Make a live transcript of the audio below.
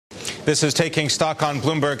This is Taking Stock on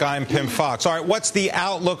Bloomberg. I'm Pim Fox. All right, what's the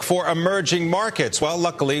outlook for emerging markets? Well,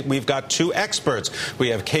 luckily, we've got two experts. We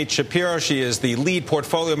have Kate Shapiro. She is the lead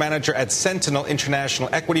portfolio manager at Sentinel International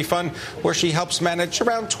Equity Fund, where she helps manage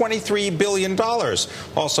around $23 billion.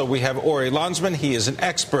 Also, we have Uri Landesman. He is an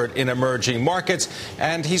expert in emerging markets,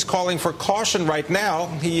 and he's calling for caution right now.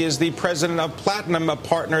 He is the president of Platinum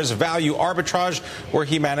Partners Value Arbitrage, where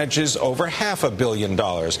he manages over $500 million.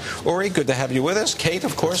 Uri, good to have you with us. Kate,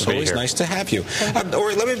 of course, always nice to have you.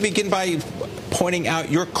 Uri, let me begin by pointing out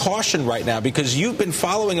your caution right now, because you've been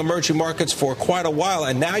following emerging markets for quite a while,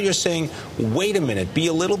 and now you're saying, wait a minute, be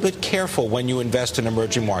a little bit careful when you invest in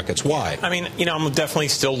emerging markets. Why? I mean, I'm definitely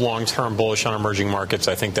still long-term bullish on emerging markets.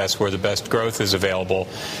 I think that's where the best growth is available.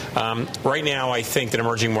 Right now, I think that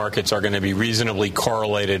emerging markets are going to be reasonably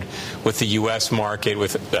correlated with the U.S. market,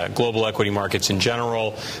 with global equity markets in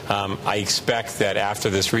general. I expect that after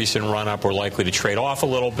this recent run-up, we're likely to trade off a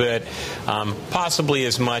little bit, possibly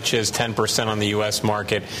as much as 10% on the U.S.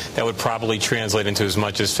 market. That would probably translate into as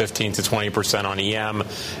much as 15 to 20% on EM.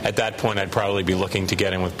 At that point, I'd probably be looking to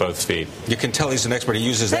get in with both feet. You can tell he's an expert. He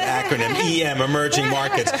uses that acronym, EM, emerging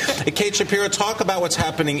markets. Kate Shapiro, talk about what's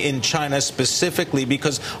happening in China specifically,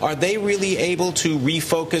 because are they really able to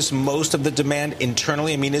refocus most of the demand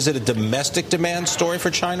internally? I mean, is it a domestic demand story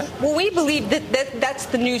for China? Well, we believe that's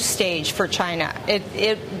the new stage for China.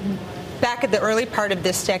 Back at the early part of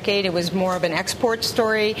this decade, it was more of an export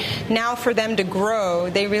story. Now, for them to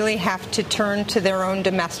grow, they really have to turn to their own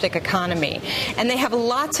domestic economy. And they have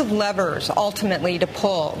lots of levers, ultimately, to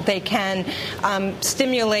pull. They can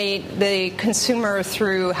stimulate the consumer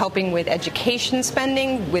through helping with education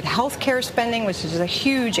spending, with healthcare spending, which is a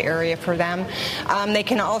huge area for them. They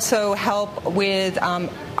can also help with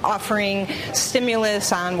offering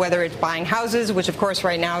stimulus on whether it's buying houses, which, of course,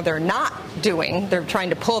 right now they're not doing. They're trying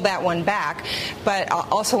to pull that one back, but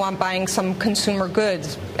also on buying some consumer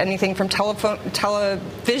goods, anything from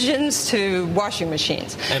televisions to washing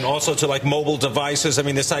machines. And also to like mobile devices. I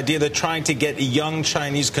mean, this idea that trying to get young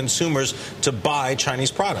Chinese consumers to buy Chinese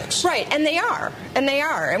products. Right, and they are. And they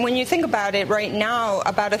are. And when you think about it right now,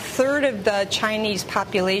 about a third of the Chinese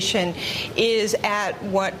population is at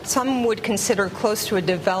what some would consider close to a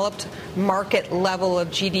developed market level of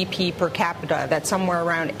GDP per capita. That's somewhere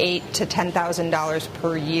around $8,000 to $10,000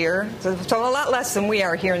 per year. So a lot less than we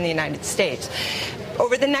are here in the United States.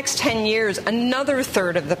 Over the next 10 years, another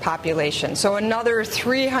third of the population, so another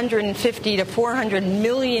 350 to 400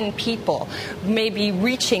 million people may be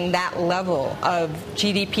reaching that level of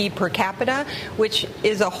GDP per capita, which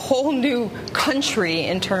is a whole new country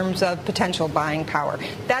in terms of potential buying power.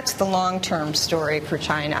 That's the long-term story for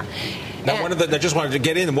China. Now, I just wanted to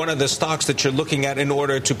get in, one of the stocks that you're looking at in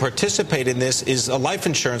order to participate in this is a life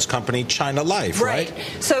insurance company, China Life, right?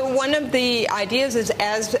 So one of the ideas is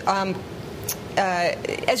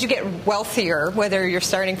as you get wealthier, whether you're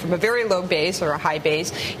starting from a very low base or a high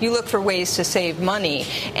base, you look for ways to save money.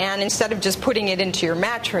 And instead of just putting it into your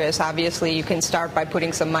mattress, obviously you can start by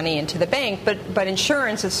putting some money into the bank. But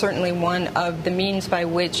insurance is certainly one of the means by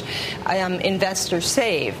which investors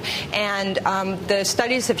save. And the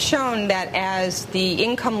studies have shown that as the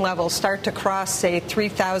income levels start to cross, say,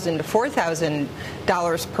 $3,000 to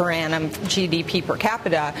 $4,000 per annum GDP per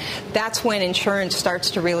capita, that's when insurance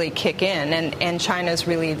starts to really kick in. And China's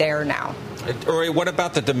really there now. Uri, what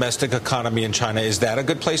about the domestic economy in China? Is that a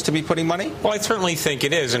good place to be putting money? Well, I certainly think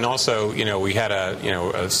it is. And also, we had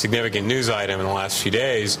a significant news item in the last few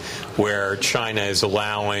days where China is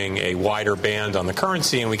allowing a wider band on the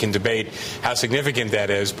currency, and we can debate how significant that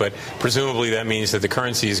is, but presumably that means that the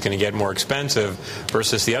currency is going to get more expensive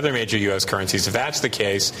versus the other major U.S. currencies. If that's the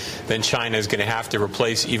case, then China is going to have to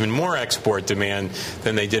replace even more export demand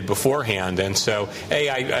than they did beforehand. And so,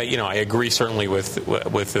 I agree certainly with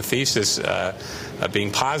the thesis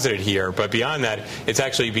being posited here, but beyond that, it's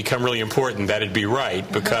actually become really important that it be right,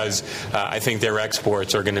 because I think their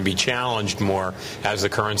exports are going to be challenged more as the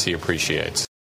currency appreciates.